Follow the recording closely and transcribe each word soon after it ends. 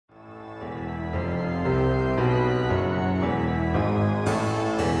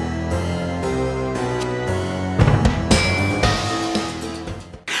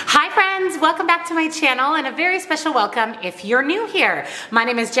welcome back to my channel and a very special welcome if you're new here. My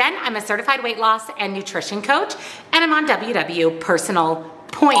name is Jen, I'm a certified weight loss and nutrition coach and I'm on WW Personal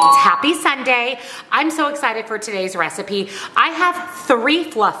Points. Happy Sunday. I'm so excited for today's recipe. I have 3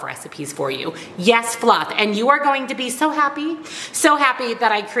 fluff recipes for you. Yes, fluff. And you are going to be so happy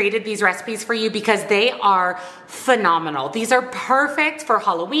that I created these recipes for you because they are phenomenal. These are perfect for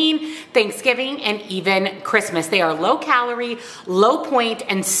Halloween, Thanksgiving, and even Christmas. They are low calorie, low point,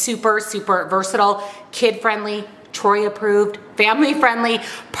 and super versatile, kid friendly, Troy approved, family friendly,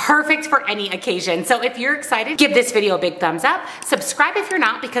 perfect for any occasion. So if you're excited, give this video a big thumbs up. Subscribe if you're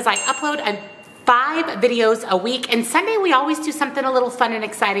not, because I upload 5 videos a week, and Sunday we always do something a little fun and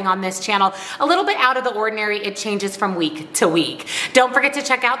exciting on this channel, a little bit out of the ordinary. It changes from week to week. Don't forget to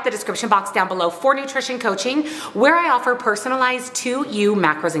check out the description box down below for nutrition coaching, where I offer personalized to you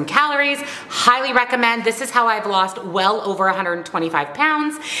macros and calories. Highly recommend. This is how I've lost well over 125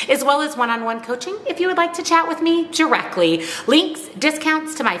 pounds, as well as one-on-one coaching if you would like to chat with me directly. Links,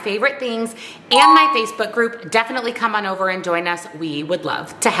 discounts to my favorite things, and my Facebook group. Definitely come on over and join us. We would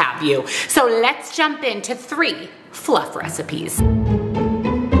love to have you. So let's jump into 3 fluff recipes.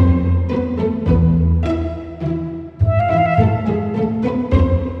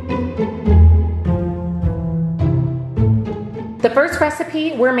 The first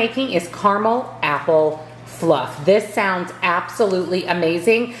recipe we're making is caramel apple fluff. This sounds absolutely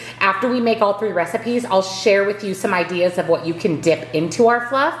amazing. After we make all 3 recipes, I'll share with you some ideas of what you can dip into our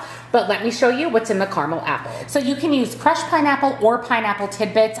fluff. But let me show you what's in the caramel apple. So you can use crushed pineapple or pineapple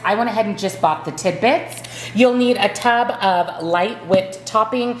tidbits. I went ahead and just bought the tidbits. You'll need a tub of light whipped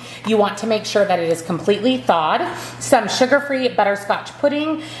topping. You want to make sure that it is completely thawed. Some sugar-free butterscotch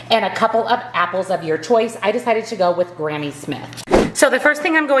pudding and a couple of apples of your choice. I decided to go with Granny Smith. So the first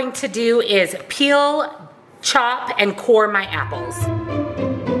thing I'm going to do is peel, chop, and core my apples.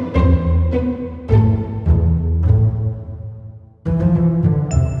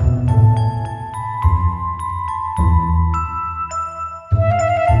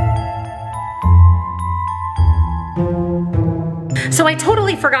 So I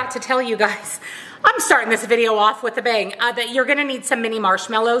totally forgot to tell you guys, I'm starting this video off with a bang, that you're gonna need some mini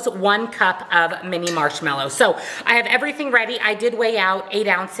marshmallows, 1 cup of mini marshmallows. So I have everything ready. I did weigh out 8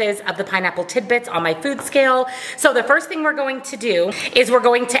 ounces of the pineapple tidbits on my food scale. So the first thing we're going to do is we're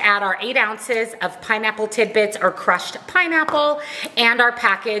going to add our 8 ounces of pineapple tidbits or crushed pineapple and our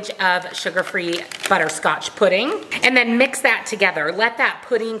package of sugar-free butterscotch pudding, and then mix that together. Let that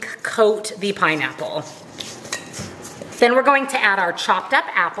pudding coat the pineapple. Then we're going to add our chopped up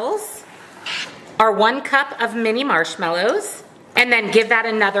apples, our 1 cup of mini marshmallows, and then give that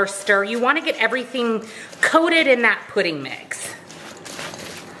another stir. You want to get everything coated in that pudding mix.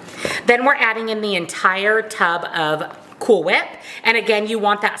 Then we're adding in the entire tub of Cool Whip, and again, you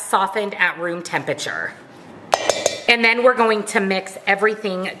want that softened at room temperature. And then we're going to mix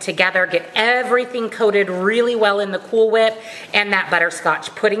everything together, get everything coated really well in the Cool Whip and that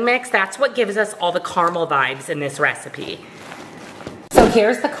butterscotch pudding mix. That's what gives us all the caramel vibes in this recipe. So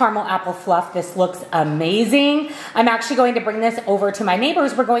here's the caramel apple fluff. This looks amazing. I'm actually going to bring this over to my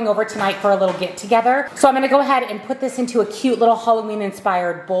neighbors. We're going over tonight for a little get together. So I'm gonna go ahead and put this into a cute little Halloween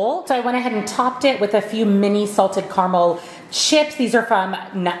inspired bowl. So I went ahead and topped it with a few mini salted caramel chips. These are from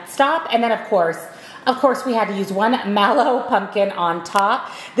Nut Stop. And then of course, we had to use 1 mallow pumpkin on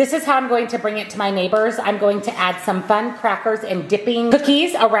top. This is how I'm going to bring it to my neighbors. I'm going to add some fun crackers and dipping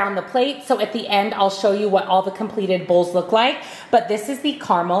cookies around the plate. So at the end, I'll show you what all the completed bowls look like. But this is the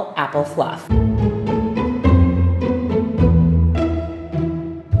caramel apple fluff.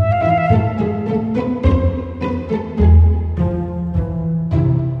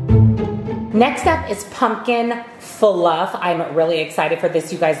 Next up is pumpkin fluff. I'm really excited for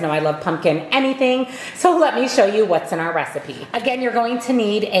this. You guys know I love pumpkin anything. So let me show you what's in our recipe. Again, you're going to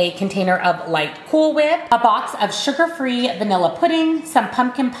need a container of light Cool Whip, a box of sugar-free vanilla pudding, some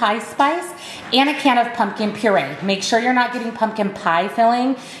pumpkin pie spice, and a can of pumpkin puree. Make sure you're not getting pumpkin pie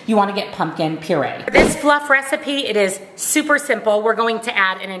filling. You want to get pumpkin puree. For this fluff recipe, it is super simple. We're going to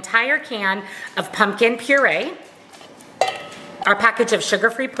add an entire can of pumpkin puree, our package of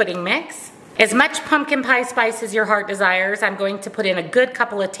sugar-free pudding mix, as much pumpkin pie spice as your heart desires. I'm going to put in a good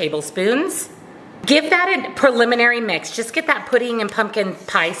couple of tablespoons. Give that a preliminary mix. Just get that pudding and pumpkin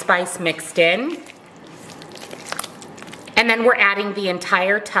pie spice mixed in. And then we're adding the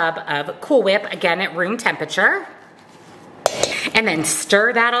entire tub of Cool Whip, again at room temperature. And then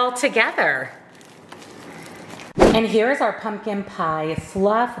stir that all together. And here's our pumpkin pie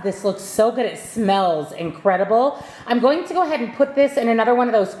fluff. This looks so good. It smells incredible. I'm going to go ahead and put this in another one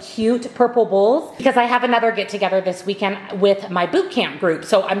of those cute purple bowls because I have another get together this weekend with my boot camp group.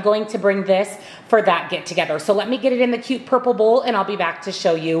 So I'm going to bring this for that get together. So let me get it in the cute purple bowl and I'll be back to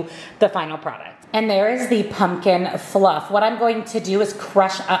show you the final product. And there is the pumpkin fluff. What I'm going to do is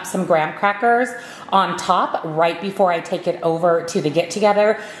crush up some graham crackers on top right before I take it over to the get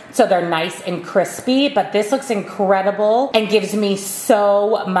together so they're nice and crispy. But this looks incredible and gives me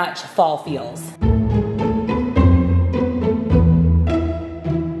so much fall feels.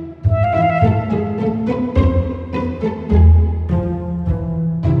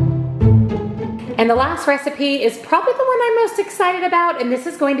 And the last recipe is probably the one I'm most excited about, and this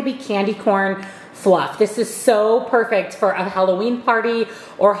is going to be candy corn fluff. This is so perfect for a Halloween party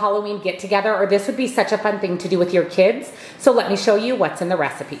or Halloween get together, or this would be such a fun thing to do with your kids. So let me show you what's in the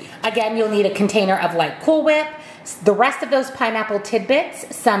recipe. Again, you'll need a container of light Cool Whip, the rest of those pineapple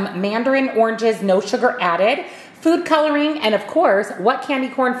tidbits, some mandarin oranges, no sugar added, food coloring, and of course, what candy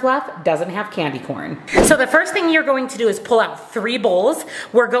corn fluff doesn't have candy corn? So the first thing you're going to do is pull out 3 bowls.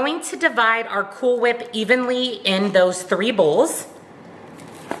 We're going to divide our Cool Whip evenly in those 3 bowls.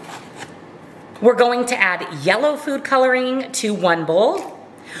 We're going to add yellow food coloring to 1 bowl,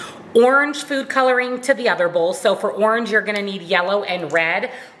 orange food coloring to the other bowl. So for orange, you're gonna need yellow and red.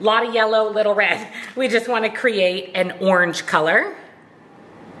 A lot of yellow, little red. We just wanna create an orange color.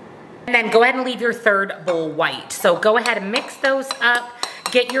 And then go ahead and leave your 3rd bowl white. So go ahead and mix those up.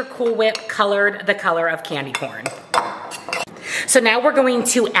 Get your Cool Whip colored the color of candy corn. So now we're going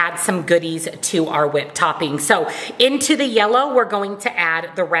to add some goodies to our whip topping. So into the yellow, we're going to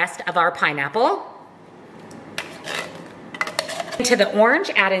add the rest of our pineapple. Into the orange,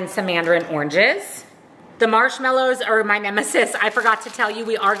 add in some mandarin oranges. The marshmallows are my nemesis. I forgot to tell you,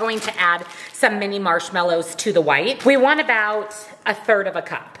 we are going to add some mini marshmallows to the white. We want about 1/3 of a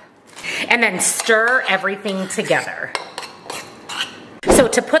cup. And then stir everything together. So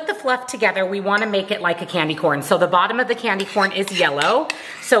to put the fluff together, we want to make it like a candy corn. So the bottom of the candy corn is yellow.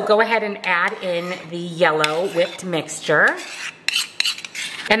 So go ahead and add in the yellow whipped mixture.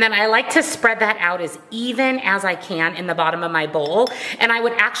 And then I like to spread that out as even as I can in the bottom of my bowl. And I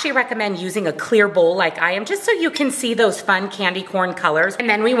would actually recommend using a clear bowl like I am, just so you can see those fun candy corn colors. And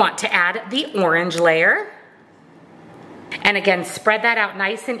then we want to add the orange layer. And again, spread that out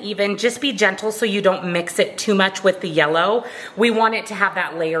nice and even. Just be gentle so you don't mix it too much with the yellow. We want it to have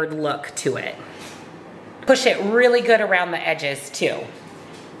that layered look to it. Push it really good around the edges too.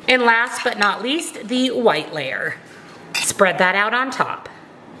 And last but not least, the white layer. Spread that out on top.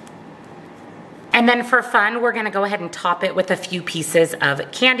 And then for fun, we're gonna go ahead and top it with a few pieces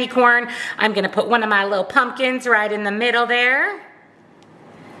of candy corn. I'm gonna put one of my little pumpkins right in the middle there.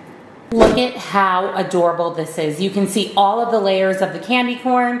 Look at how adorable this is. You can see all of the layers of the candy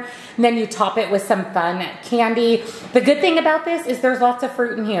corn, and then you top it with some fun candy. The good thing about this is there's lots of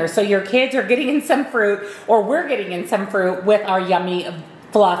fruit in here. So your kids are getting in some fruit, or we're getting in some fruit with our yummy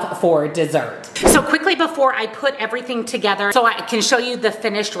fluff for dessert. So quickly before I put everything together so I can show you the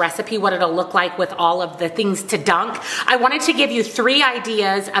finished recipe, what it'll look like with all of the things to dunk, I wanted to give you 3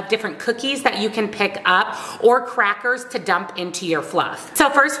 ideas of different cookies that you can pick up or crackers to dump into your fluff. So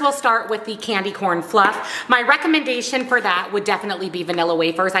first we'll start with the candy corn fluff. My recommendation for that would definitely be vanilla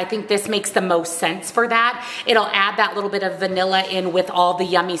wafers. I think this makes the most sense for that. It'll add that little bit of vanilla in with all the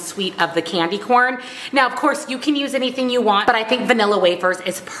yummy sweet of the candy corn. Now of course you can use anything you want, but I think vanilla wafers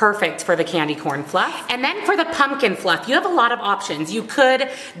is perfect for the candy corn fluff. And then for the pumpkin fluff, you have a lot of options. You could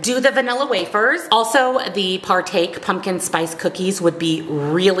do the vanilla wafers. Also, the Partake pumpkin spice cookies would be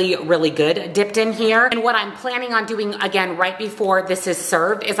really, really good dipped in here. And what I'm planning on doing, again, right before this is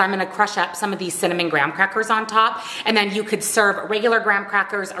served, is I'm gonna crush up some of these cinnamon graham crackers on top, and then you could serve regular graham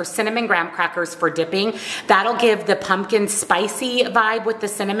crackers or cinnamon graham crackers for dipping. That'll give the pumpkin spicy vibe with the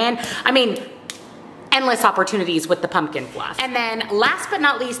cinnamon. I mean, endless opportunities with the pumpkin fluff. And then last but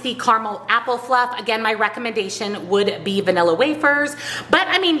not least, the caramel apple fluff. Again, my recommendation would be vanilla wafers, but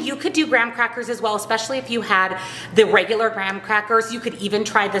I mean, you could do graham crackers as well, especially if you had the regular graham crackers. You could even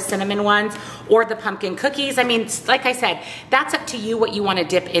try the cinnamon ones or the pumpkin cookies. I mean, like I said, that's up to you what you want to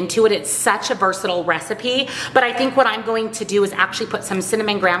dip into it. It's such a versatile recipe, but I think what I'm going to do is actually put some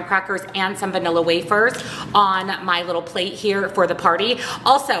cinnamon graham crackers and some vanilla wafers on my little plate here for the party.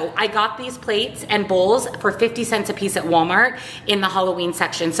 Also, I got these plates and bowls for 50 cents a piece at Walmart in the Halloween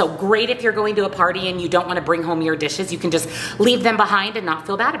section. So great if you're going to a party and you don't want to bring home your dishes. You can just leave them behind and not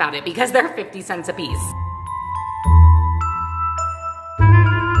feel bad about it because they're 50 cents a piece.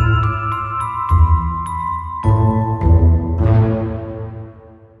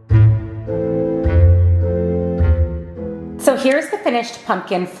 finished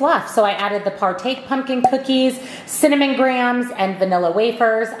pumpkin fluff. So I added the Partake pumpkin cookies, cinnamon grams, and vanilla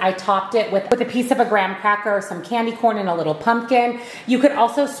wafers. I topped it with a piece of a graham cracker, some candy corn, and a little pumpkin. You could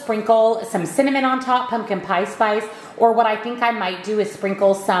also sprinkle some cinnamon on top, pumpkin pie spice, or what I think I might do is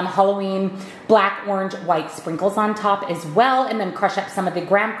sprinkle some Halloween black, orange, white sprinkles on top as well, and then crush up some of the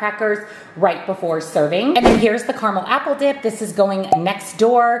graham crackers right before serving. And then here's the caramel apple dip. This is going next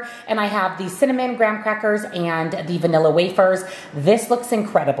door, and I have the cinnamon graham crackers and the vanilla wafers. This looks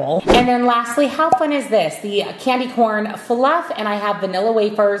incredible. And then lastly, how fun is this? The candy corn fluff, and I have vanilla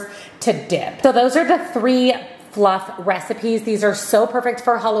wafers to dip. So those are the 3 fluff recipes. These are so perfect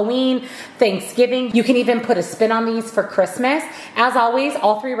for Halloween, Thanksgiving. You can even put a spin on these for Christmas. As always,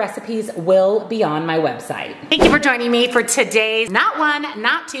 all 3 recipes will be on my website. Thank you for joining me for today's not 1,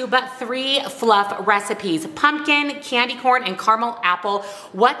 not 2, but 3 fluff recipes. Pumpkin, candy corn, and caramel apple.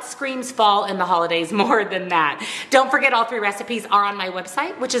 What screams fall in the holidays more than that? Don't forget all 3 recipes are on my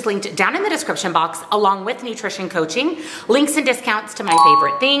website, which is linked down in the description box, along with nutrition coaching, links and discounts to my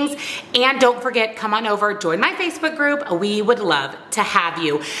favorite things. And don't forget, come on over, join my Facebook group. We would love to have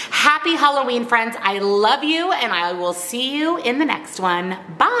you. Happy Halloween, friends. I love you, and I will see you in the next one.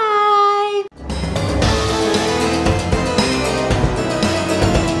 Bye.